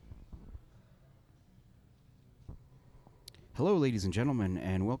Hello, ladies and gentlemen,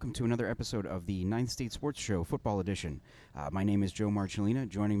 and welcome to another episode of the Ninth State Sports Show, Football Edition. My name is Joe Marcellina.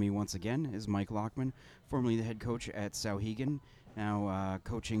 Joining me once again is Mike Lockman, formerly the head coach at Souhegan, now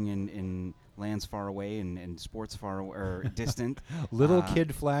coaching in lands far away and sports far or distant. Little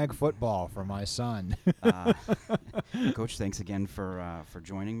kid flag football for my son. Coach, thanks again for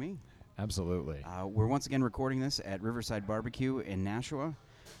joining me. Absolutely. We're once again recording this at Riverside Barbecue in Nashua.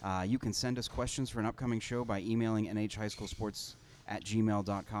 You can send us questions for an upcoming show by emailing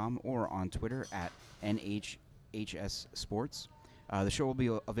nhhighschoolsports@gmail.com or on Twitter at nhhssports. The show will be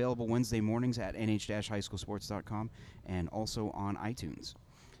available Wednesday mornings at nh-highschoolsports.com and also on iTunes.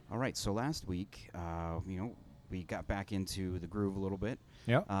 All right, so last week, we got back into the groove a little bit.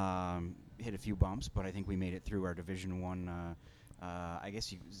 Yep. Hit a few bumps, but I think we made it through our Division I, I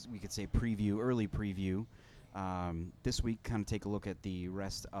guess we could say early preview. This week, kind of take a look at the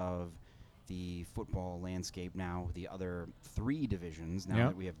rest of the football landscape now, the other three divisions, now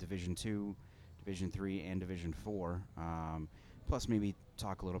that we have Division II, Division III, and Division IV. Plus, maybe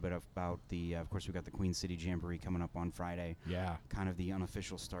talk a little bit about of course, we've got the Queen City Jamboree coming up on Friday. Yeah. Kind of the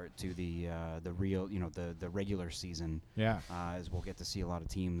unofficial start to the real, the regular season. Yeah. As we'll get to see a lot of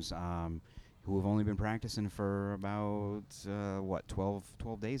teams who have only been practicing for about,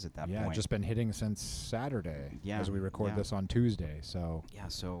 12 days at that point. Yeah, just been hitting since Saturday as we record this on Tuesday. So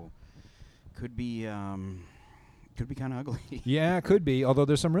could be kind of ugly. Yeah, it could be, although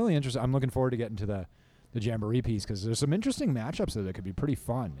there's some really interesting – I'm looking forward to getting to the Jamboree piece because there's some interesting matchups there that could be pretty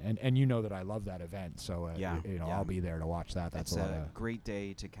fun. And you know that I love that event, so I'll be there to watch that. That's a great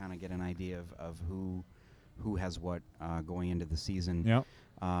day to kind of get an idea of who has what going into the season. Yeah.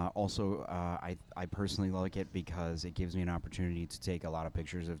 Also, I personally like it because it gives me an opportunity to take a lot of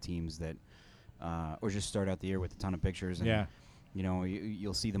pictures of teams that, or just start out the year with a ton of pictures. And,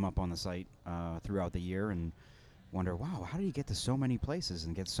 you'll see them up on the site throughout the year and wonder, wow, how did he get to so many places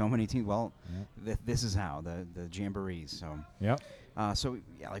and get so many teams? Well, this is how, the Jamborees. So,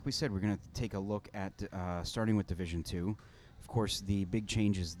 like we said, we're going to take a look at starting with Division II. Of course, the big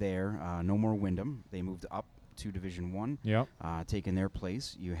changes there, no more Wyndham. They moved up to Division I, taking their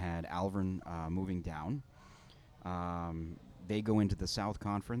place. You had Alvern moving down. They go into the South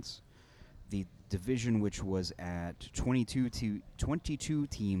Conference. The division, which was at 22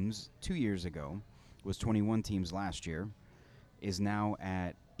 teams 2 years ago, was 21 teams last year, is now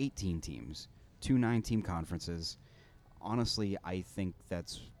at 18 teams, 2 9-team conferences. Honestly, I think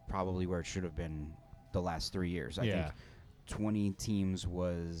that's probably where it should have been the last 3 years. I think 20 teams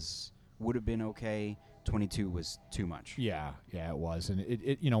would have been okay. 22 was too much. Yeah, it was. And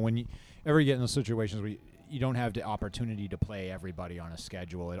it when you ever get in those situations where you don't have the opportunity to play everybody on a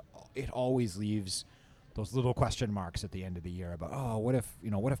schedule, it always leaves those little question marks at the end of the year about, what if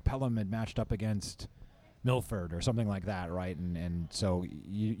Pelham had matched up against Milford or something like that, right? And so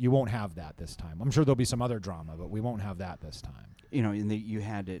you won't have that this time. I'm sure there'll be some other drama, but we won't have that this time. You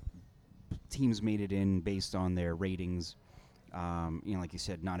had it. Teams made it in based on their ratings. Like you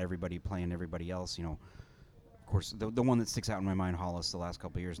said, not everybody playing everybody else. Of course, the one that sticks out in my mind, Hollis, the last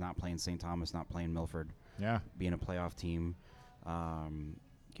couple of years, not playing St. Thomas, not playing Milford. Yeah. Being a playoff team.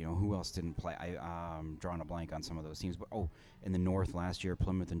 Who else didn't play? I'm drawing a blank on some of those teams. But in the North last year,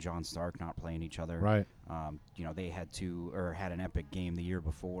 Plymouth and John Stark not playing each other. Right. They had an epic game the year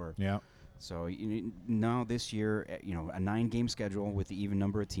before. Yeah. So now this year, a 9-game schedule with the even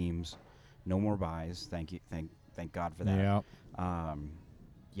number of teams, no more buys. Thank God for that. Yeah.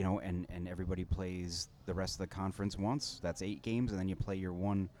 And everybody plays the rest of the conference once. That's 8 games, and then you play your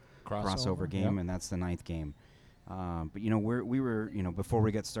one crossover game, and that's the 9th game. But we were before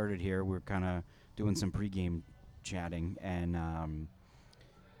we got started here, we were kind of doing some pregame chatting, and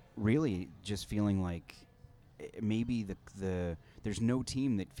really just feeling like maybe there's no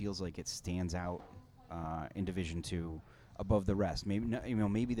team that feels like it stands out in Division II above the rest.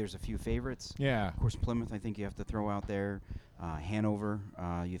 Maybe there's a few favorites. Yeah. Of course, Plymouth, I think you have to throw out there. Hanover,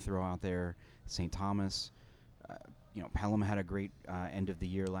 you throw out there. St. Thomas. Pelham had a great end of the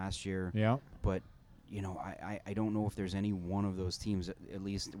year last year. Yeah. But I don't know if there's any one of those teams, at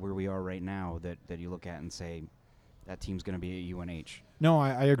least where we are right now, that you look at and say that team's going to be at UNH. No,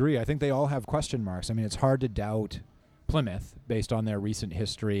 I agree. I think they all have question marks. I mean, it's hard to doubt Plymouth based on their recent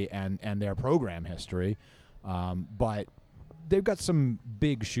history and their program history, but they've got some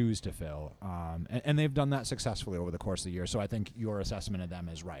big shoes to fill, and they've done that successfully over the course of the year. So I think your assessment of them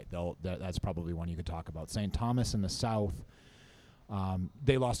is right. That's probably one you could talk about. St. Thomas in the South,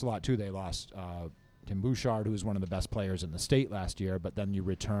 they lost a lot too. They lost Tim Bouchard, who was one of the best players in the state last year, but then you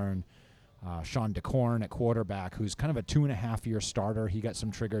return Sean DeCorn at quarterback, who's kind of a 2.5-year starter. He got some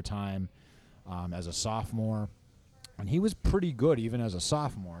trigger time as a sophomore. and he was pretty good even as a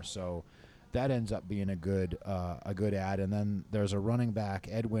sophomore. So that ends up being a good add. And then there's a running back,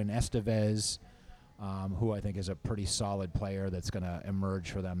 Edwin Estevez, who I think is a pretty solid player that's going to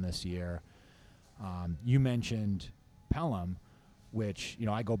emerge for them this year. You mentioned Pelham, which,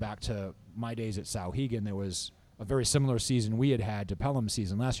 I go back to my days at Souhegan. There was a very similar season we had to Pelham's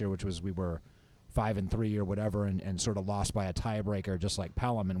season last year, which was we were 5-3 or whatever, and sort of lost by a tiebreaker, just like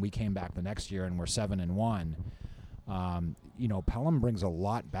Pelham. And we came back the next year and we're 7-1. Pelham brings a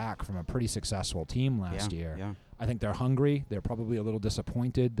lot back from a pretty successful team last year. Yeah. I think they're hungry. They're probably a little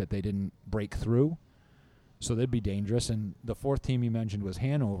disappointed that they didn't break through. So they'd be dangerous. And the fourth team you mentioned was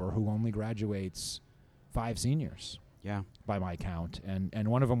Hanover, who only graduates 5 seniors. Yeah. By my count. And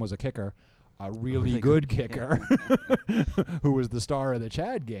one of them was a kicker, a really good kicker, who was the star of the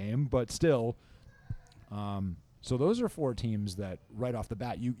Chad game, but still. So those are 4 teams that right off the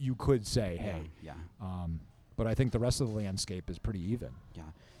bat you could say, hey. Yeah. But I think the rest of the landscape is pretty even. Yeah.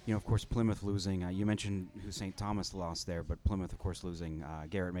 Of course, Plymouth losing. You mentioned who St. Thomas lost there, but Plymouth, of course, losing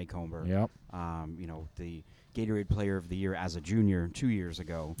Garrett Maycomber. Yep. The Gatorade Player of the Year as a junior 2 years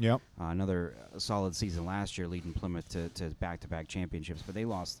ago. Yep. Another solid season last year, leading Plymouth to back-to-back championships. But they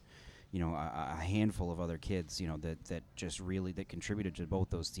lost, a handful of other kids, that just really that contributed to both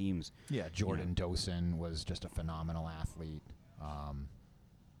those teams. Yeah, Jordan Dosen was just a phenomenal athlete.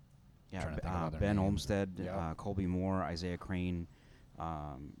 Ben Olmsted, Yep. Colby Moore, Isaiah Crane.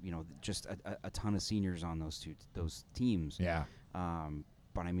 Just a ton of seniors on those teams. Yeah.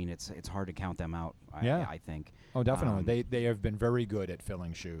 But I mean, it's hard to count them out. I think. Oh, definitely. They have been very good at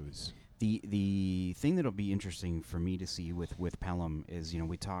filling shoes. The thing that'll be interesting for me to see with Pelham is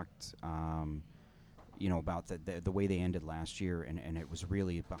we talked about the way they ended last year, and it was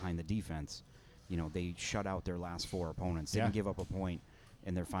really behind the defense. They shut out their last 4 opponents. Didn't give up a point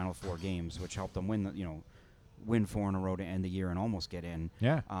in their final 4 games, which helped them win 4 in a row to end the year and almost get in.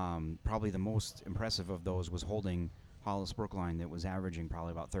 Yeah. Probably the most impressive of those was holding Hollis Brookline, that was averaging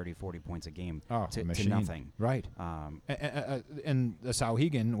probably about 30-40 points a game to nothing. Right. And the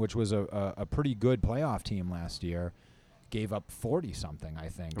Souhegan, which was a pretty good playoff team last year, gave up 40-something, I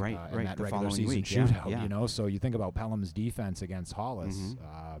think, in that regular season shootout. Yeah. So you think about Pelham's defense against Hollis,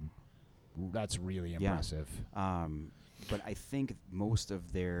 that's really impressive. But I think most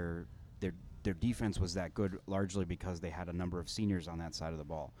of their defense was that good largely because they had a number of seniors on that side of the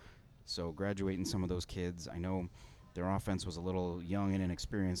ball. So graduating some of those kids, I know their offense was a little young and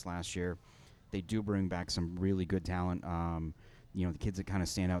inexperienced last year. They do bring back some really good talent. The kids that kind of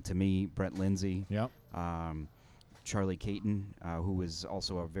stand out to me, Brett Lindsay, Charlie Caton, who was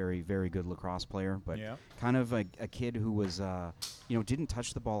also a very, very good lacrosse player, but kind of a kid who was, didn't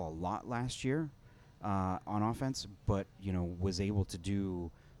touch the ball a lot last year on offense, but, was able to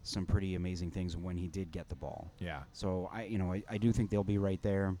do some pretty amazing things when he did get the ball. Yeah. So I do think they'll be right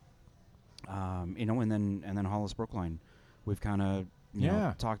there. And then Hollis Brookline, we've kind of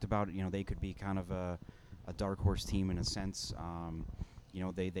talked about. They could be kind of a dark horse team in a sense.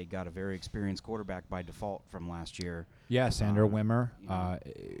 They got a very experienced quarterback by default from last year. Yeah, Sander Wimmer,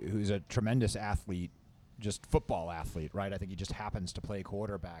 who's a tremendous athlete, just football athlete, right? I think he just happens to play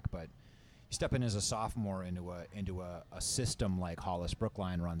quarterback, but you step in as a sophomore into a system like Hollis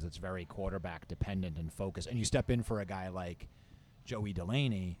Brookline runs. It's very quarterback dependent and focused, and you step in for a guy like Joey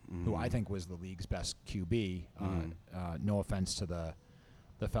Delaney, who I think was the league's best QB. No offense to the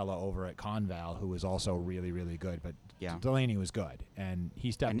fellow over at Conval, who was also really, really good, but Delaney was good, and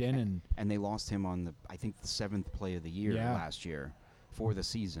he stepped in and they lost him on the 7th play of the year last year for the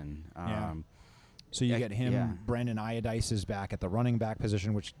season. So you get him. Brandon Iodice is back at the running back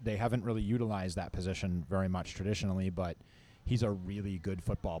position, which they haven't really utilized that position very much traditionally, but he's a really good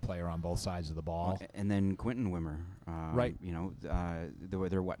football player on both sides of the ball. And then Quentin Wimmer, right?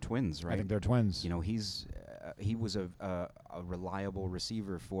 They're what, twins, right? I think they're twins. He was a reliable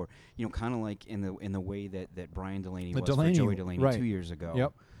receiver for kind of like in the way that Brian Delaney was for Joey Delaney 2 years ago.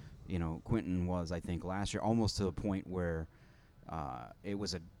 Yep. Quentin was, I think, last year almost to the point where it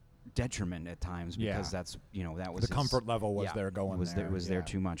was a detriment at times because that's that was the comfort level was there going was there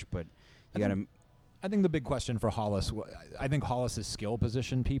too much, but you got to. I think the big question for Hollis, I think Hollis's skill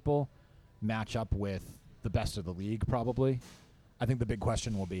position people match up with the best of the league probably. I think the big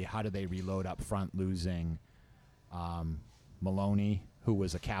question will be how do they reload up front, losing Maloney, who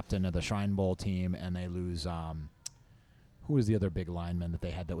was a captain of the Shrine Bowl team, and they lose who was the other big lineman that they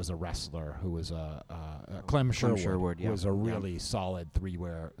had that was a wrestler who was Clem Sherwood, who was a really solid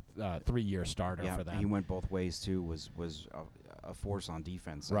 3-year starter for them. He went both ways too, was a force on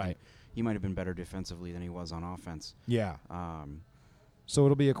defense. Right. He might have been better defensively than he was on offense. Yeah. So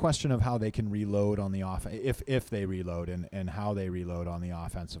it'll be a question of how they can reload on the if they reload and how they reload on the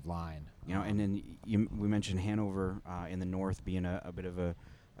offensive line. You know, and then we mentioned Hanover in the north being a bit of a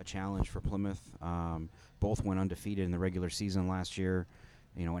challenge for Plymouth. Both went undefeated in the regular season last year.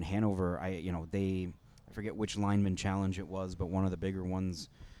 You know, in Hanover, I forget which lineman challenge it was, but one of the bigger ones,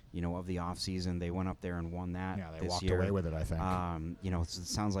 you know, of the off season, they went up there and won that. Yeah, they this walked year. away with it, I think. You know, it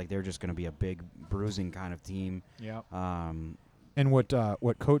sounds like they're just going to be a big bruising kind of team. Yeah. And what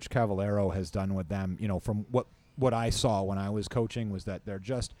Coach Cavallero has done with them, you know, from what I saw when I was coaching, was that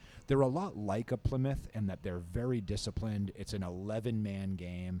they're a lot like a Plymouth in that they're very disciplined. It's an 11-man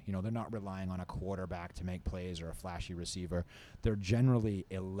game. You know, they're not relying on a quarterback to make plays or a flashy receiver. They're generally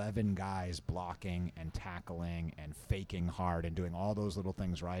 11 guys blocking and tackling and faking hard and doing all those little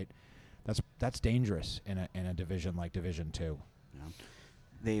things right. That's dangerous in a division like Division II. Yeah.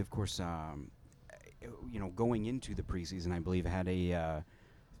 They, of course, you know, going into the preseason, I believe had a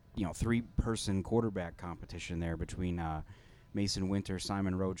 3-person quarterback competition there between Mason Winter,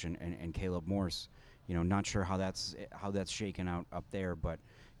 Simon Roach, and Caleb Morse. You know, not sure how that's shaken out up there, but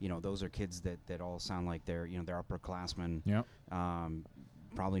you know, those are kids that all sound like they're upperclassmen. Yeah.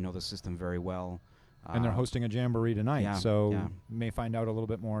 Probably know the system very well. And they're hosting a jamboree tonight, so may find out a little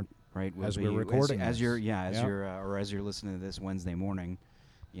bit more right as we're recording. As you're listening to this Wednesday morning,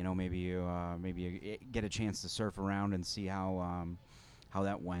 you know, maybe you get a chance to surf around and see how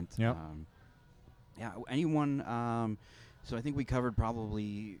that went. Yep. Anyone? So I think we covered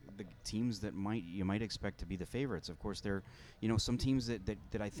probably the teams that you might expect to be the favorites. Of course, there, you know, some teams that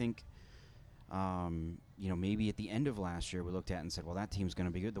I think, you know, maybe at the end of last year we looked at and said, well, that team's going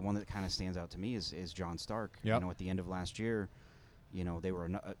to be good. The one that kind of stands out to me is John Stark. Yep. You know, at the end of last year, you know, they were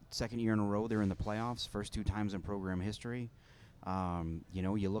a second year in a row they're in the playoffs, first 2 times in program history. You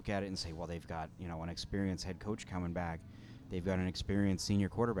know, you look at it and say, well, they've got, you know, an experienced head coach coming back. They've got an experienced senior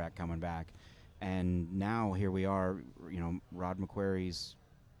quarterback coming back. And now here we are, you know, Rod McQuarrie's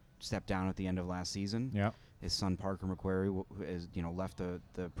stepped down at the end of last season. Yeah. His son, Parker McQuarrie, who is, you know, left the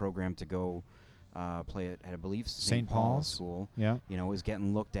program to go play at I believe, St. Paul's school. Yeah. You know, is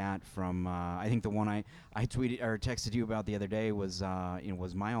getting looked at from, I think the one I tweeted or texted you about the other day was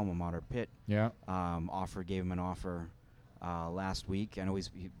my alma mater, Pitt. Yeah. Gave him an offer last week. I know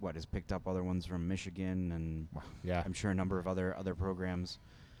he's picked up other ones from Michigan and I'm sure a number of other programs.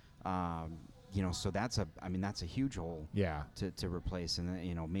 You know, so that's a huge hole. Yeah. To replace, and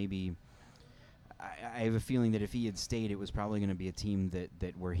you know, maybe I have a feeling that if he had stayed, it was probably going to be a team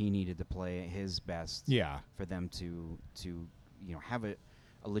that where he needed to play his best. Yeah. For them to you know, have a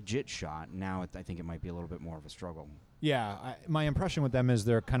legit shot. Now I think it might be a little bit more of a struggle. Yeah, my impression with them is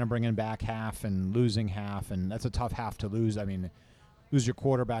they're kind of bringing back half and losing half, and that's a tough half to lose. I mean, lose your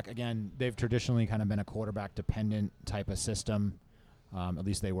quarterback. Again, they've traditionally kind of been a quarterback-dependent type of system. At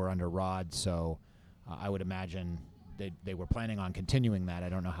least they were under Rod, so I would imagine they were planning on continuing that. I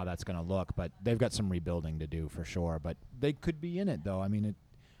don't know how that's going to look, but they've got some rebuilding to do for sure. But they could be in it, though. I mean,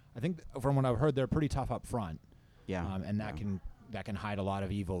 I think from what I've heard, they're pretty tough up front. Yeah. And that can hide a lot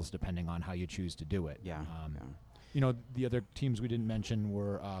of evils depending on how you choose to do it. Yeah. You know, the other teams we didn't mention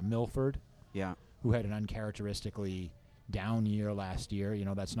were Milford. Yeah. Who had an uncharacteristically down year last year. You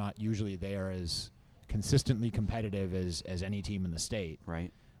know, that's not usually there as consistently competitive as any team in the state.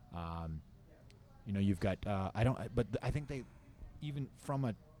 Right. You know, you've got but I think they, even from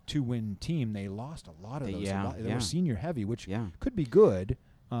a 2-win team, they lost a lot of those. They were senior heavy, which could be good.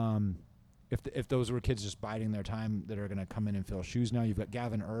 If those were kids just biding their time that are going to come in and fill shoes now. You've got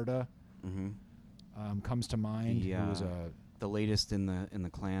Gavin Erda. Mm-hmm. Comes to mind. Who was the latest in the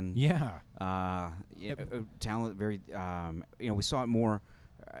clan. Yeah. Talent. Very. You know, we saw it more.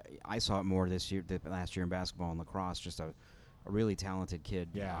 I saw it more last year in basketball and lacrosse. Just a really talented kid.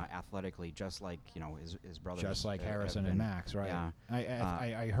 Yeah. Athletically, just like, you know, his brothers. Just like Harrison and Max, right? Yeah.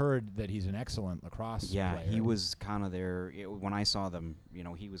 I heard that he's an excellent lacrosse player. He was kind of there when I saw them. You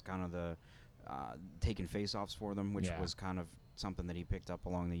know, he was kind of the taking face-offs for them, which was kind of something that he picked up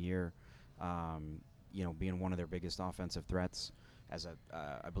along the year. You know, being one of their biggest offensive threats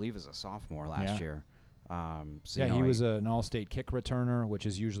I believe as a sophomore last year. So he was an all-state kick returner, which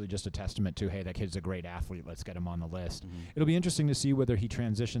is usually just a testament to, hey, that kid's a great athlete, let's get him on the list. Mm-hmm. It'll be interesting to see whether he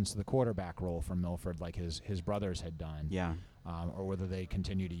transitions to the quarterback role from Milford like his brothers had done. Yeah. Or whether they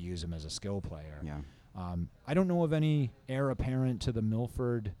continue to use him as a skill player. Yeah. I don't know of any heir apparent to the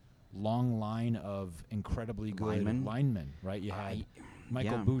Milford long line of incredibly good linemen, right? You had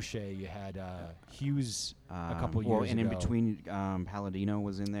Michael Boucher, you had Hughes a couple years ago. And in between, Palladino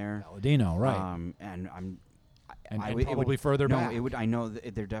was in there. Palladino, right. And probably further back. I know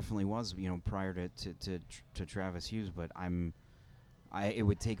that there definitely was, you know, prior to Travis Hughes, but I'm it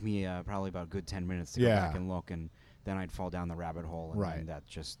would take me probably about a good 10 minutes to go back and look, and then I'd fall down the rabbit hole. And then that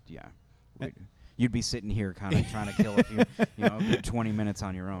just, you'd be sitting here kind of trying to kill a good 20 minutes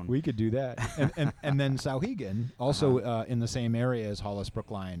on your own. We could do that. and then Sauhegan, also in the same area as Hollis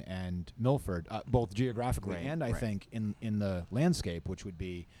Brookline and Milford, both geographically and I think in the landscape, which would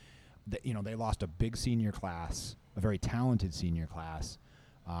be, they lost a big senior class, a very talented senior class,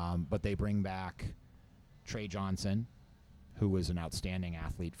 but they bring back Trey Johnson, who was an outstanding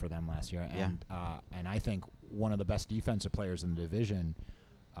athlete for them last year, and I think one of the best defensive players in the division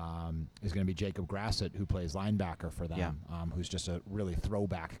is going to be Jacob Grassett, who plays linebacker for them, who's just a really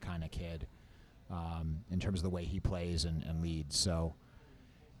throwback kind of kid in terms of the way he plays and leads. So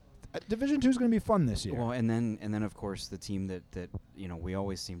Division II is going to be fun this year. Well, and then of course the team that we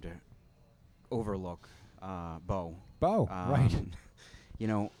always seem to overlook, Bow. Right.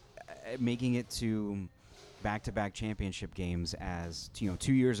 Making it to back-to-back championship games as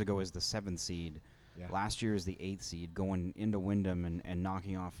 2 years ago as the 7th seed. Yeah. Last year is the 8th seed, going into Wyndham and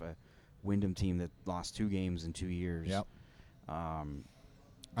knocking off a Wyndham team that lost 2 games in 2 years. Yep. I'm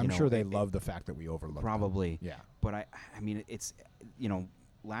sure they love the fact that we overlooked probably. them. Yeah. But I mean, it's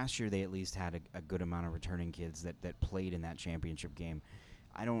last year they at least had a good amount of returning kids that played in that championship game.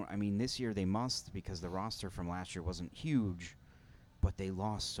 This year they must, because the roster from last year wasn't huge, but they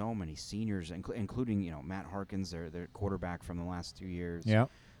lost so many seniors, including Matt Harkins, their quarterback from the last 2 years. Yeah.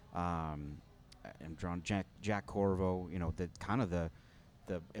 And drawn Jack Corvo, the kind of the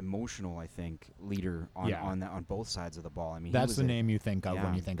emotional, I think, leader on both sides of the ball. That's the name you think of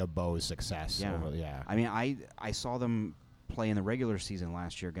when you think of Bow's success. Yeah. I saw them play in the regular season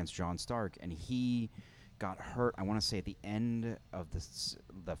last year against John Stark, and he got hurt. I want to say at the end of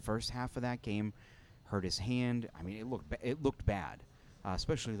the first half of that game, hurt his hand. It looked bad,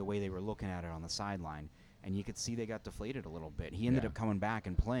 especially the way they were looking at it on the sideline. And you could see they got deflated a little bit. He ended up coming back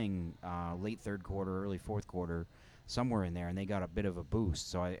and playing late third quarter, early fourth quarter, somewhere in there, and they got a bit of a boost.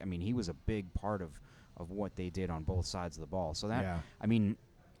 So, he was a big part of what they did on both sides of the ball. So that,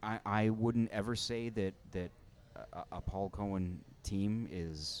 I wouldn't ever say that a Paul Cohen team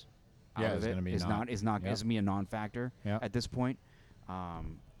is out of it. Is going to be a non-factor at this point.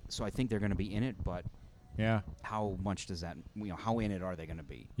 So I think they're going to be in it, but how much does that, how in it are they going to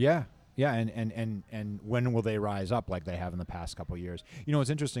be? Yeah. Yeah, and when will they rise up like they have in the past couple of years? It's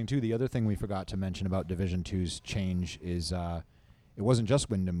interesting, too. The other thing we forgot to mention about Division II's change is it wasn't just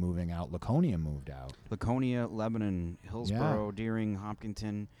Wyndham moving out. Laconia moved out. Laconia, Lebanon, Hillsborough, Deering,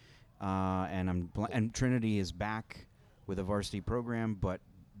 Hopkinton, and Trinity is back with a varsity program, but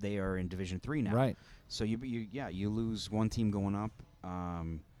they are in Division III now. Right. So you lose one team going up,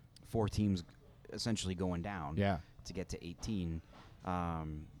 4 teams essentially going down to get to 18.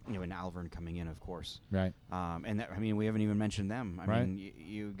 And Alvern coming in, of course. Right. We haven't even mentioned them.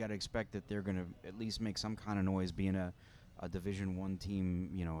 You got to expect that they're going to at least make some kind of noise, being a Division I team.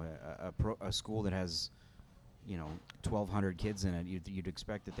 A school that has 1,200 kids in it. You'd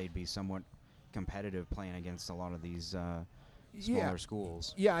expect that they'd be somewhat competitive playing against a lot of these smaller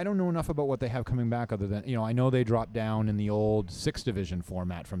schools. Yeah, I don't know enough about what they have coming back other than I know they dropped down in the old 6th division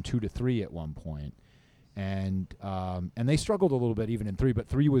format from 2 to 3 at one point. And they struggled a little bit even in 3, but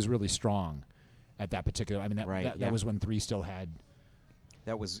 3 was really strong at that particular. That was when 3 still had.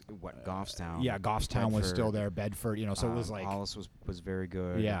 That was what Goffstown. Goffstown Bedford, was still there. Bedford, so it was like Hollis was very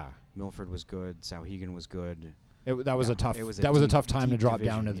good. Yeah, Milford was good. Sauhegan was good. That was a tough time to drop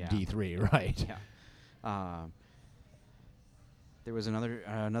down to the D3, right? Yeah. There was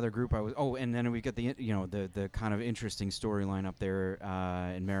another group and then we got the kind of interesting storyline up there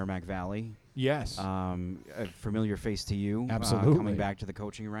in Merrimack Valley. Yes. A familiar face to you. Absolutely. Coming back to the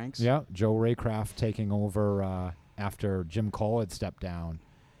coaching ranks. Yeah, Joe Raycraft taking over after Jim Cole had stepped down.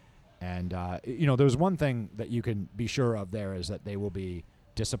 And, there's one thing that you can be sure of there is that they will be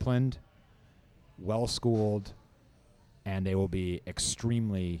disciplined, well-schooled, and they will be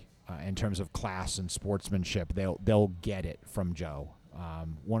extremely in terms of class and sportsmanship. They'll get it from Joe.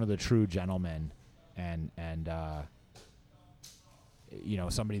 One of the true gentlemen, and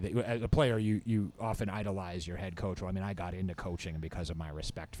somebody that as a player you often idolize your head coach. Well, I got into coaching because of my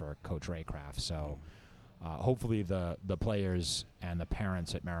respect for Coach Raycraft. So hopefully the players and the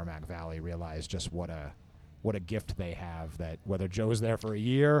parents at Merrimack Valley realize just what a gift they have, that whether Joe's there for a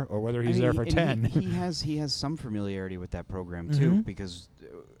year or whether he's there for 10. He has some familiarity with that program, too, because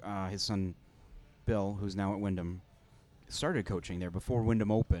his son, Bill, who's now at Wyndham, started coaching there before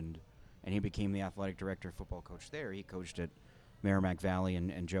Wyndham opened, and he became the athletic director, football coach there. He coached at Merrimack Valley,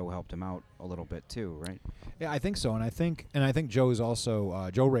 and Joe helped him out a little bit, too, right? Yeah, I think so, and I think Joe's also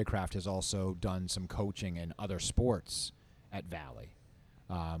Joe Raycraft has also done some coaching in other sports at Valley.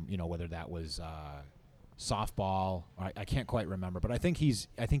 Whether that was softball, I can't quite remember, but I think he's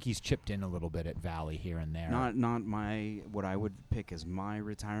chipped in a little bit at Valley here and there. Not my what I would pick as my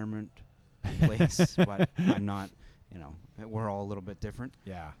retirement place, but I'm not. We're all a little bit different.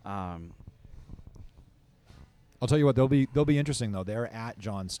 Yeah. I'll tell you what, they'll be interesting though. They're at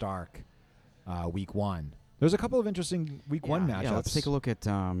John Stark, week 1. There's a couple of interesting week 1 matchups. Yeah, let's take a look at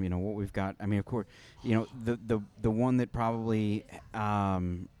what we've got. I mean, of course, the one that probably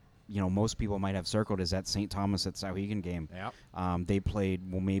most people might have circled is that St. Thomas at Sauhegan game. Yep. They played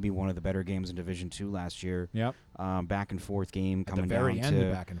maybe one of the better games in Division II last year. Yep. Back and forth game coming at the very down end to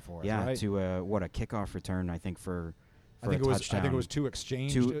of back and forth. Yeah, right? to a kickoff return. I think for I think a it touchdown. was 2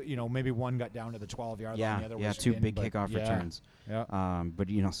 exchanged. Maybe one got down to the 12-yard line. The other was 2 in, big kickoff returns. Yeah. But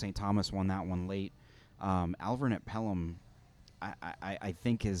St. Thomas won that one late. Alvirne at Pelham, I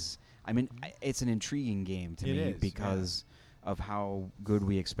think is. I mean, it's an intriguing game to me because of how good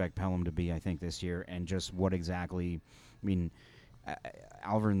we expect Pelham to be. I think this year, and just what exactly. I mean,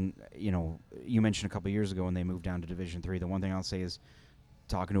 Alvirne. You mentioned a couple years ago when they moved down to Division III. The one thing I'll say is,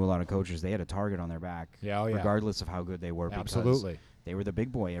 talking to a lot of coaches, they had a target on their back, regardless of how good they were. Absolutely. Because they were the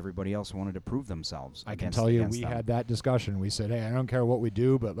big boy. Everybody else wanted to prove themselves. I can tell you, we had that discussion. We said, "Hey, I don't care what we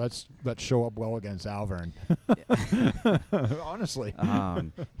do, but let's show up well against Alvirne." Honestly,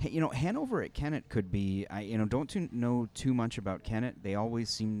 Hanover at Kennett could be. Don't know too much about Kennett. They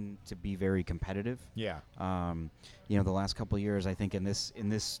always seem to be very competitive. Yeah. The last couple of years, I think in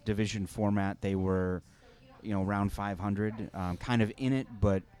this division format, they were, around 500, kind of in it,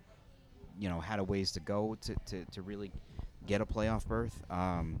 but had a ways to go to really get a playoff berth.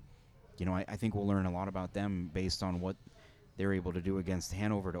 I think we'll learn a lot about them based on what they're able to do against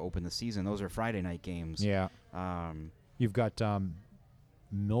Hanover to open the season. Those are Friday night games. Yeah. You've got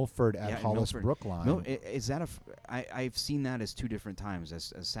Milford at Hollis Brookline. Is that I've seen that as 2 different times,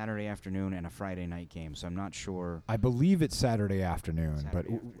 as Saturday afternoon and a Friday night game, so I'm not sure. I believe it's Saturday afternoon, but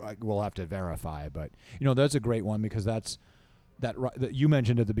we'll have to verify. But, that's a great one because that you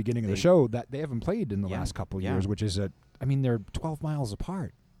mentioned at the beginning of the show that they haven't played in the last couple of years, which is they're 12 miles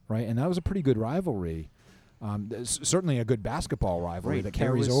apart, right? And that was a pretty good rivalry. Certainly a good basketball rivalry that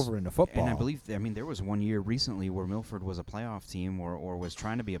carries over into football. And I believe, there was one year recently where Milford was a playoff team or was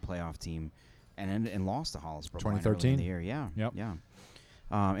trying to be a playoff team and lost to Hollis Brookline 2013? in the year. Yeah. Yep. Yeah.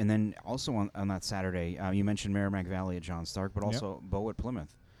 And then also on that Saturday, you mentioned Merrimack Valley at John Stark, but also Bow at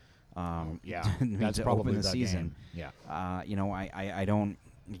Plymouth. That's probably the season. Game. Yeah. I don't.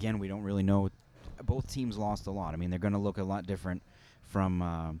 Again, we don't really know. Both teams lost a lot. They're going to look a lot different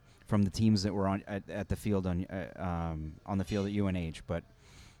from the teams that were on at the field on the field at UNH. But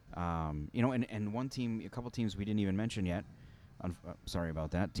and one team, a couple teams we didn't even mention yet. Sorry about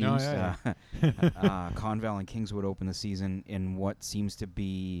that. Teams, Conval and Kingswood open the season in what seems to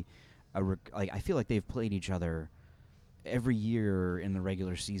be I feel like they've played each other every year in the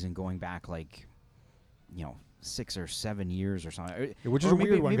regular season, going back 6 or 7 years or something. Which is a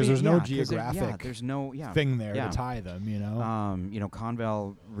weird one because there's no geographic there's no thing there to tie them,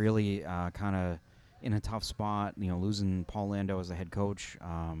 Conval really kind of in a tough spot, losing Paul Lando as the head coach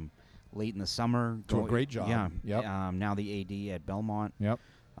late in the summer. Do a great job. Yeah. Yep. Now the AD at Belmont. Yep.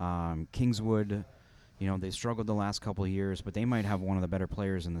 Kingswood, they struggled the last couple of years, but they might have one of the better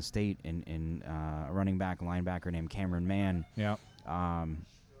players in the state in a running back, linebacker named Cameron Mann. Yeah.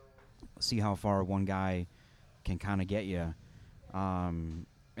 See how far one guy can kind of get you. And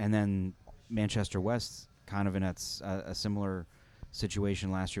then Manchester West kind of in a similar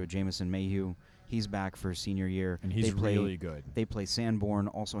situation last year with Jamison Mayhew. He's back for his senior year. And he's really good. They play Sanborn,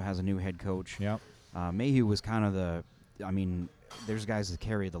 also has a new head coach. Yep. Mayhew was kind of there's guys that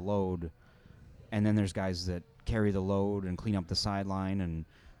carry the load, and then there's guys that carry the load and clean up the sideline and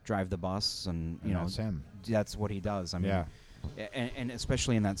drive the bus, and that's him. That's what he does. Yeah. And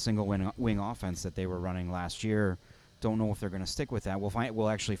especially in that single wing offense that they were running last year, don't know if they're going to stick with that. We'll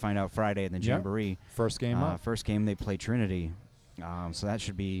actually find out Friday in the Jamboree. First game up. First game they play Trinity, so that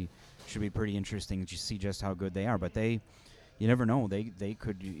should be pretty interesting to see just how good they are. But you never know. They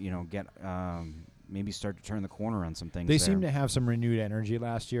could get maybe start to turn the corner on some things. They seem to have some renewed energy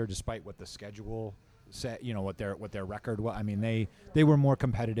last year, despite what the schedule set. What their record was. They were more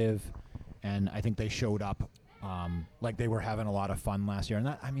competitive, and I think they showed up. Like they were having a lot of fun last year,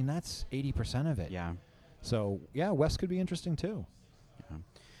 and that's 80% of it. Yeah. So West could be interesting too.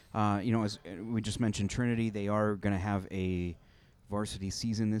 Yeah. As we just mentioned, Trinity, they are going to have a varsity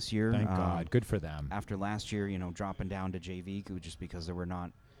season this year. Thank God. Good for them. After last year, dropping down to JV just because there were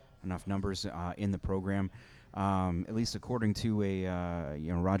not enough numbers in the program. At least according to a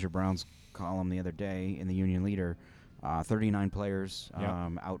Roger Brown's column the other day in the Union Leader, 39 players Yep.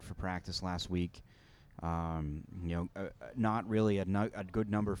 out for practice last week. Not really a good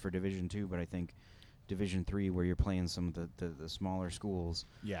number for Division II, but I think Division III, where you're playing some of the smaller schools.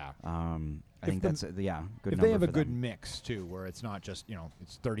 Yeah. I think that's good. If number they have a for good them. mix too, where it's not just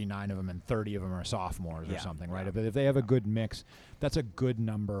it's 39 of them and 30 of them are sophomores or Yeah, something, right? yeah. If they have a good mix, that's a good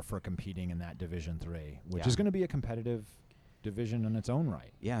number for competing in that Division III, which Yeah. is going to be a competitive division in its own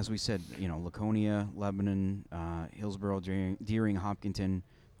right. Yeah, as we said, Laconia, Lebanon, Hillsborough, Deering, Hopkinton,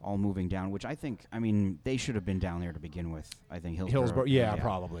 all moving down, which I think, they should have been down there to begin with. I think Hillsborough. Yeah,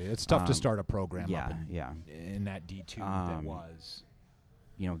 probably. It's tough to Um, start a program yeah, up yeah. in that D2 that was.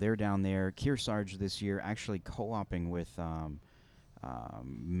 They're down there. Kearsarge this year actually co-oping with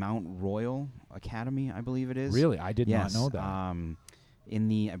Mount Royal Academy, I believe it is. Really? I did Yes, not know that. I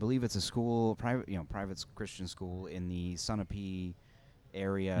believe it's a school, private Christian school in the Sunapee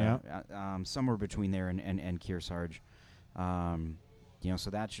area, somewhere between there and Kearsarge.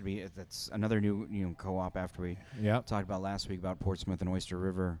 So that's another new co-op after we talked about last week about Portsmouth and Oyster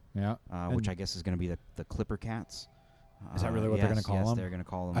River, which I guess is going to be the Clipper Cats. Is that really what they're going to call them? Yes, they're going to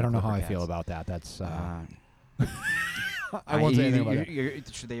call them. I don't know how Clipper I feel Cats. about that. That's I won't say anything about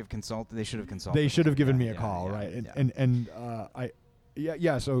it. Should they have consulted? They should have consulted. They should have given me a call, right?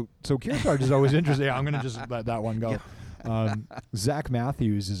 So Kearsarge is always interesting. I'm going to just let that one go. Zach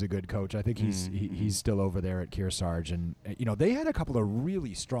Matthews is a good coach. I think he's still over there at Kearsarge, and they had a couple of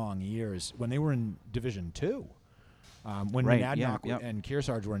really strong years when they were in Division II. When Monadnock and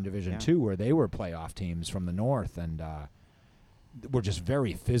Kearsarge were in Division II, where they were playoff teams from the north, and were just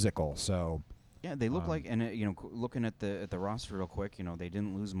very physical. So yeah, they look like, and looking at the roster real quick, they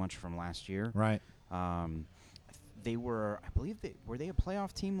didn't lose much from last year. Right. They were, I believe, were they a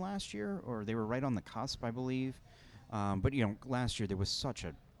playoff team last year, or they were right on the cusp, I believe. But last year there was such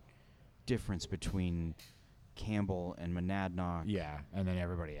a difference between Campbell and Monadnock. Yeah, and then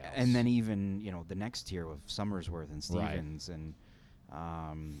everybody else. And then even the next tier with Somersworth and Stevens and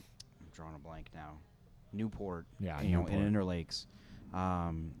I'm drawing a blank now, Newport. Yeah, Newport. And Interlakes.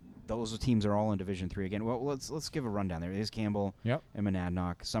 Those teams are all in Division III again. Well, let's give a rundown. There is Campbell and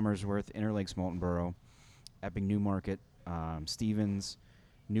Monadnock, Somersworth, Interlakes, Moultonborough, Epping, Newmarket, Stevens,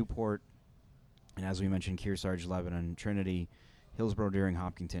 Newport. And as we mentioned, Kearsarge, Lebanon, Trinity, Hillsborough, Deering,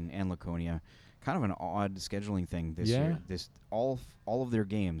 Hopkinton, and Laconia. Kind of an odd scheduling thing this year. All of their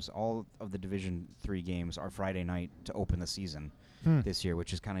games, all of the Division III games, are Friday night to open the season this year,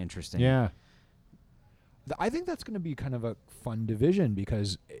 which is kind of interesting. Yeah. I think that's going to be kind of a fun division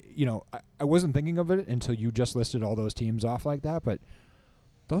because, I wasn't thinking of it until you just listed all those teams off like that, but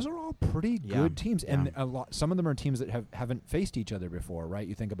those are all pretty good teams. Yeah. And some of them are teams that haven't faced each other before, right?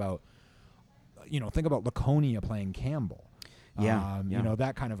 You think about Laconia playing Campbell.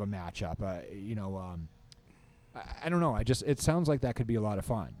 That kind of a matchup. I don't know. It sounds like that could be a lot of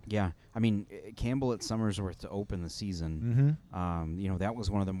fun. Yeah. Campbell at Somersworth to open the season. That was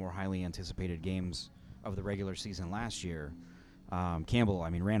one of the more highly anticipated games of the regular season last year. Campbell,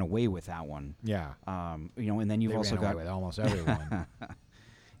 ran away with that one. Yeah. And then you've also got with almost everyone.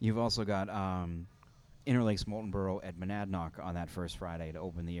 You've also got Interlakes, Moultonborough at Monadnock on that first Friday to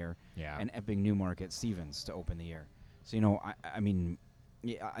open the year. Yeah. And Epping, Newmarket, Stevens to open the year. So,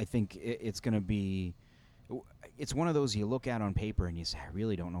 I think it's going to be – it's one of those you look at on paper and you say, I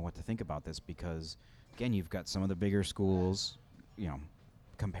really don't know what to think about this because, again, you've got some of the bigger schools,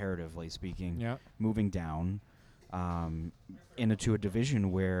 comparatively speaking, moving down into a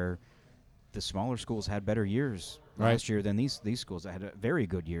division where the smaller schools had better years last year than these schools that had very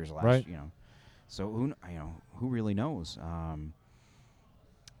good years last year. So who really knows?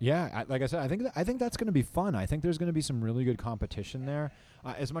 Like I said, I think that's going to be fun. I think there's going to be some really good competition there.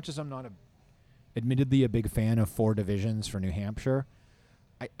 As much as I'm not admittedly a big fan of 4 divisions for New Hampshire,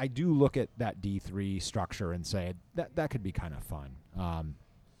 I do look at that D3 structure and say that could be kind of fun.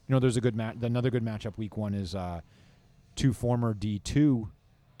 There's a good another good matchup. Week 1 is 2 former D2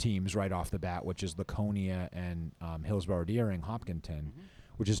 teams right off the bat, which is Laconia and Hillsborough, Deering, Hopkinton,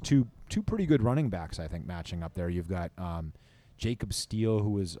 which is two pretty good running backs, I think, matching up there. You've got Jacob Steele,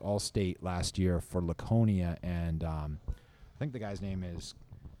 who was All-State last year for Laconia, and I think the guy's name is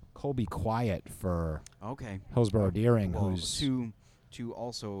Colby Quiet for Hillsborough, Deering, who's two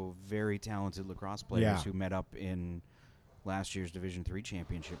also very talented lacrosse players who met up in last year's Division III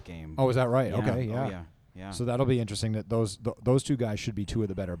championship game. Oh, is that right? Yeah. Okay, yeah. Oh, yeah. Yeah. So that'll be interesting that those 2 guys should be 2 of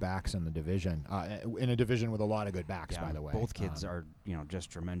the better backs in the division, in a division with a lot of good backs, by the way. Both kids are, just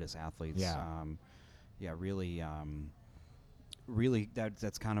tremendous athletes. Yeah. Really,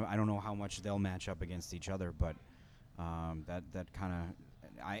 that's kind of, I don't know how much they'll match up against each other, but that kind of,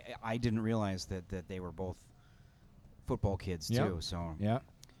 I didn't realize that they were both football kids too. So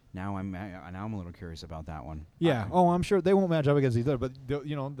now I'm a little curious about that one. Yeah. I'm sure they won't match up against each other, but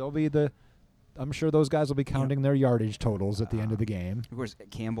they'll be I'm sure those guys will be counting their yardage totals at the end of the game. Of course,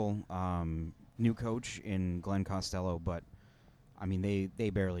 Campbell, new coach in Glenn Costello, but I mean they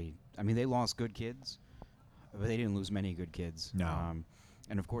barely. I mean they lost good kids, but they didn't lose many good kids. No.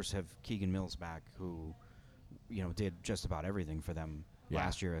 And of course have Keegan Mills back, who did just about everything for them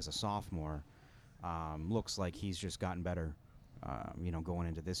last year as a sophomore. Looks like he's just gotten better. Going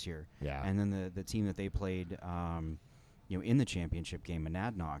into this year. Yeah. And then the team that they played, in the championship game,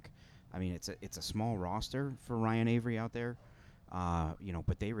 Monadnock. I mean, it's a small roster for Ryan Avery out there,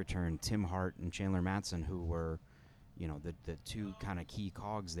 but they returned Tim Hart and Chandler Matson, who were, the two kind of key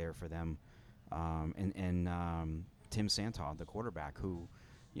cogs there for them, and Tim Santaw, the quarterback, who,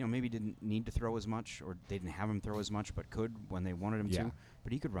 maybe didn't need to throw as much, or they didn't have him throw as much, but could when they wanted him to.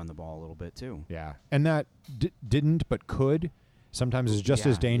 But he could run the ball a little bit too. Yeah, and that didn't but could. Sometimes is just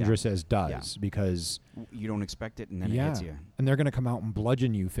as dangerous as does because you don't expect it and then it hits you. And they're going to come out and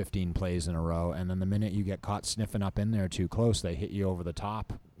bludgeon you 15 plays in a row, and then the minute you get caught sniffing up in there too close, they hit you over the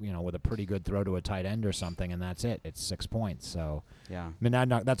top, with a pretty good throw to a tight end or something, and that's it. It's 6 points. So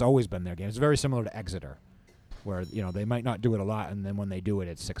Monadnock, that's always been their game. It's very similar to Exeter, where they might not do it a lot, and then when they do it,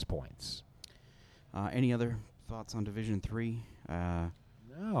 it's 6 points. Any other thoughts on Division III?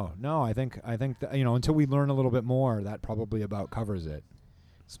 No. I think that, until we learn a little bit more, that probably about covers it.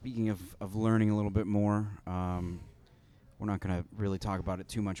 Speaking of learning a little bit more, we're not going to really talk about it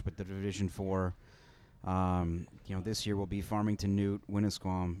too much, but the Division IV, this year will be Farmington, Newt,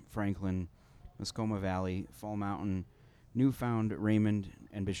 Winnisquam, Franklin, Muskoma Valley, Fall Mountain, Newfound, Raymond,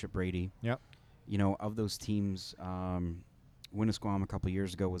 and Bishop Brady. Yep. Of those teams, Winnisquam a couple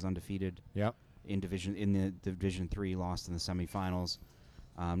years ago was undefeated. Yep. In the Division III, lost in the semifinals.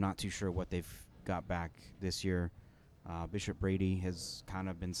 I'm not too sure what they've got back this year. Bishop Brady has kind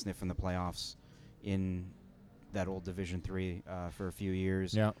of been sniffing the playoffs in that old Division III for a few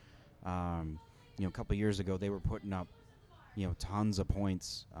years. Yeah. A couple years ago, they were putting up, tons of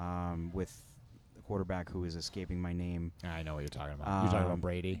points with the quarterback who is escaping my name. I know what you're talking about. You're talking about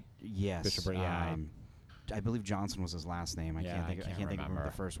Brady? Yes. Bishop Brady. I believe Johnson was his last name. I can't think of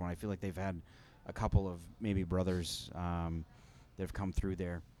the first one. I feel like they've had a couple of maybe brothers that have come through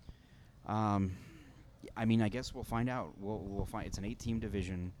there. I mean, I guess we'll find out. We'll find. It's an 8-team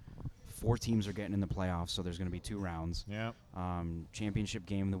division. 4 teams are getting in the playoffs, so there's going to be 2 rounds. Yeah. Championship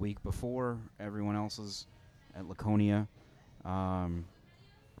game the week before everyone else's at Laconia.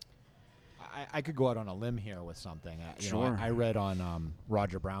 I could go out on a limb here with something. Sure. I read on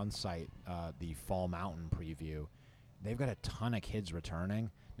Roger Brown's site the Fall Mountain preview. They've got a ton of kids returning.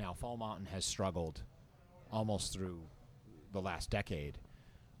 Now, Fall Mountain has struggled almost through the last decade.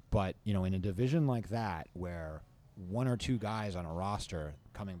 But, in a division like that where 1 or 2 guys on a roster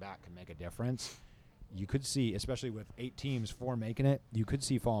coming back can make a difference, you could see, especially with 8 teams, 4 making it, you could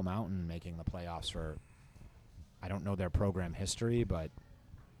see Fall Mountain making the playoffs for, I don't know their program history, but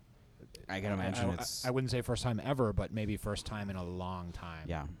I gotta imagine I wouldn't say first time ever, but maybe first time in a long time.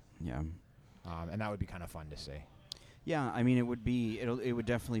 Yeah. And that would be kind of fun to see. Yeah, I mean, it would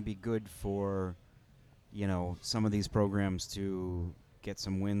definitely be good for, some of these programs to get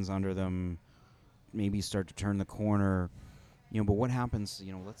some wins under them, maybe start to turn the corner, but what happens,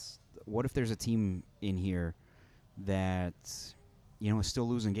 what if there's a team in here that, is still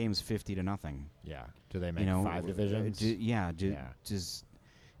losing games 50-0? Yeah. Do they make 5 divisions? Just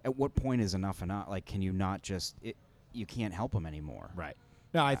at what point is enough enough? Like, can you not just, you can't help them anymore. Right.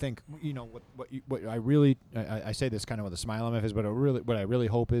 No, I think, what I really, I say this kind of with a smile on my face, but what I really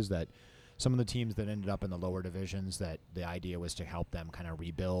hope is that some of the teams that ended up in the lower divisions, that the idea was to help them kind of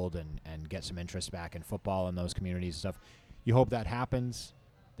rebuild and get some interest back in football in those communities and stuff. You hope that happens.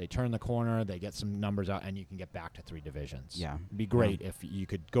 They turn the corner, they get some numbers out, and you can get back to 3 divisions. Yeah. It'd be great if you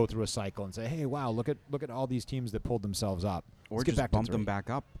could go through a cycle and say, hey, wow, look at all these teams that pulled themselves up. Or Let's just bump them back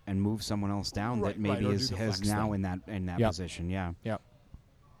up and move someone else down that maybe has now in that position. Yeah. Yeah.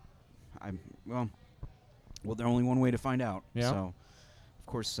 Well, there's only one way to find out. Yeah. So, of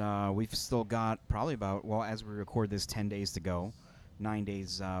course, we've still got probably about, as we record this, 10 days to go, 9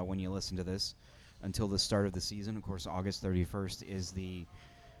 days when you listen to this, until the start of the season. Of course, August 31st is the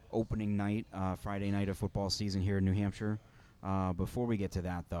opening night, Friday night of football season here in New Hampshire. Before we get to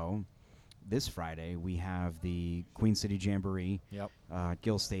that, though, this Friday we have the Queen City Jamboree at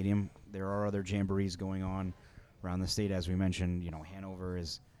Gill Stadium. There are other jamborees going on around the state, as we mentioned. Hanover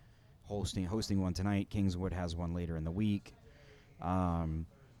is hosting one tonight. Kingswood has one later in the week.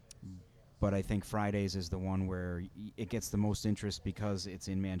 But I think Fridays is the one where it gets the most interest because it's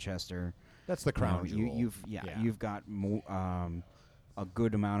in Manchester. That's the crown jewel. You've got a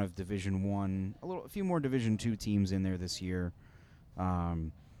good amount of Division I, a few more Division II teams in there this year.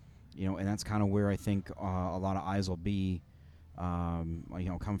 And that's kind of where I think a lot of eyes will be,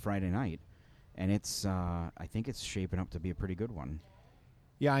 come Friday night. And it's, I think it's shaping up to be a pretty good one.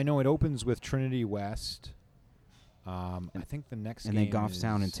 Yeah, I know it opens with Trinity West. I think the next game then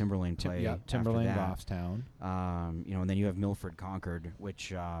Goffstown and Timberlane play. Timberlane, Goffstown. And then you have Milford Concord, which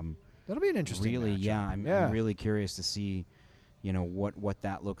that'll be an interesting. Really, matchup. I'm really curious to see, what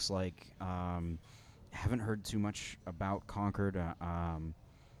that looks like. Haven't heard too much about Concord,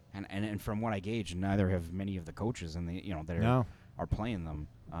 and from what I gauge, neither have many of the coaches that are playing them.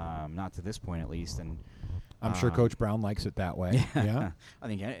 Not to this point, at least, and. I'm sure Coach Brown likes it that way. Yeah. I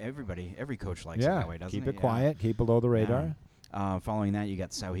think every coach likes it that way, doesn't keep it quiet, keep below the radar. Following that, you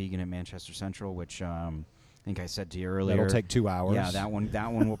got Souhegan at Manchester Central, which I think I said to you earlier. That'll take 2 hours. Yeah, that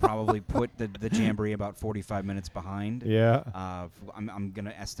one will probably put the Jamboree about 45 minutes behind. Yeah. I'm going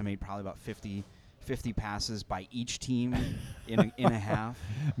to estimate probably about 50 passes by each team in a half.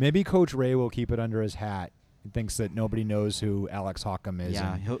 Maybe Coach Ray will keep it under his hat. He thinks that nobody knows who Alex Hockham is.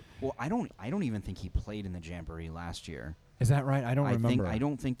 Yeah. I don't even think he played in the Jamboree last year. Is that right? I don't remember. I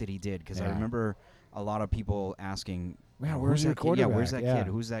don't think that he did, because I remember a lot of people asking, where's your quarterback? Yeah, where's that kid?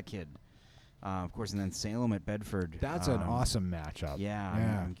 Who's that kid? Of course, and then Salem at Bedford. That's an awesome matchup. Yeah.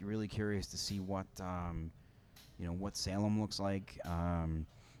 I'm really curious to see what Salem looks like.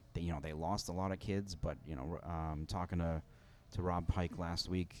 They lost a lot of kids, but talking to Rob Pike last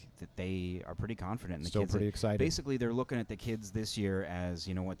week, that they are pretty confident in the Still kids. Pretty excited. Basically, they're looking at the kids this year as,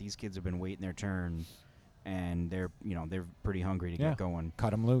 these kids have been waiting their turn, and they're pretty hungry to get going.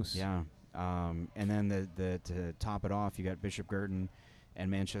 Cut them loose. Yeah. And then to top it off, you got Bishop Girton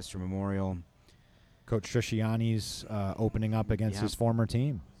and Manchester Memorial. Coach Trisciani's opening up against his former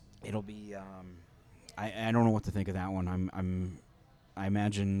team. It'll be. I don't know what to think of that one. I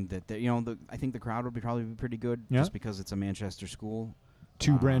imagine that I think the crowd will probably be pretty good, just because it's a Manchester school.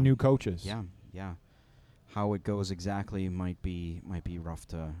 2 brand new coaches. Yeah. How it goes exactly might be rough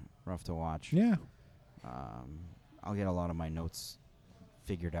to watch. Yeah. I'll get a lot of my notes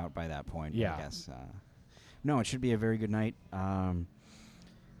figured out by that point. Yeah. I guess. No, it should be a very good night.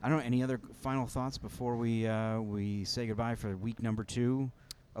 I don't know, any other final thoughts before we say goodbye for week number 2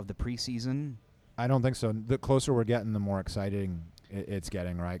 of the preseason? I don't think so. The closer we're getting, the more exciting it's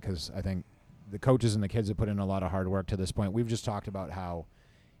getting, right? Because I think the coaches and the kids have put in a lot of hard work to this point. We've just talked about how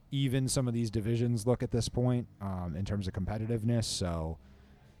even some of these divisions look at this point in terms of competitiveness. So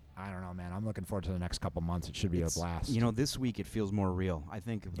I don't know, man. I'm looking forward to the next couple months. It should be a blast. This week it feels more real. I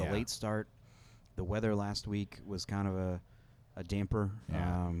think the late start, the weather last week was kind of a damper.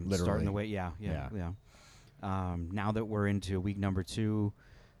 Literally. Starting the way, yeah. Now that we're into week number 2,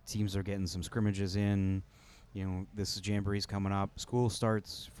 teams are getting some scrimmages in. This Jamboree's coming up. School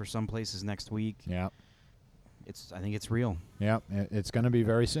starts for some places next week. Yeah. I think it's real. Yeah, it's going to be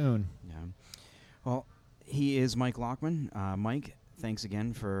very soon. Yeah. Well, he is Mike Lockman. Mike, thanks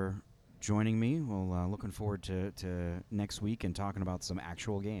again for joining me. Well, looking forward to next week and talking about some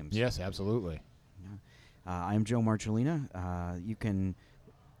actual games. Yes, absolutely. Yeah. I'm Joe Marcellina. You can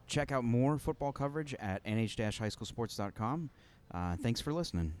check out more football coverage at nh-highschoolsports.com. Thanks for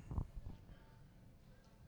listening.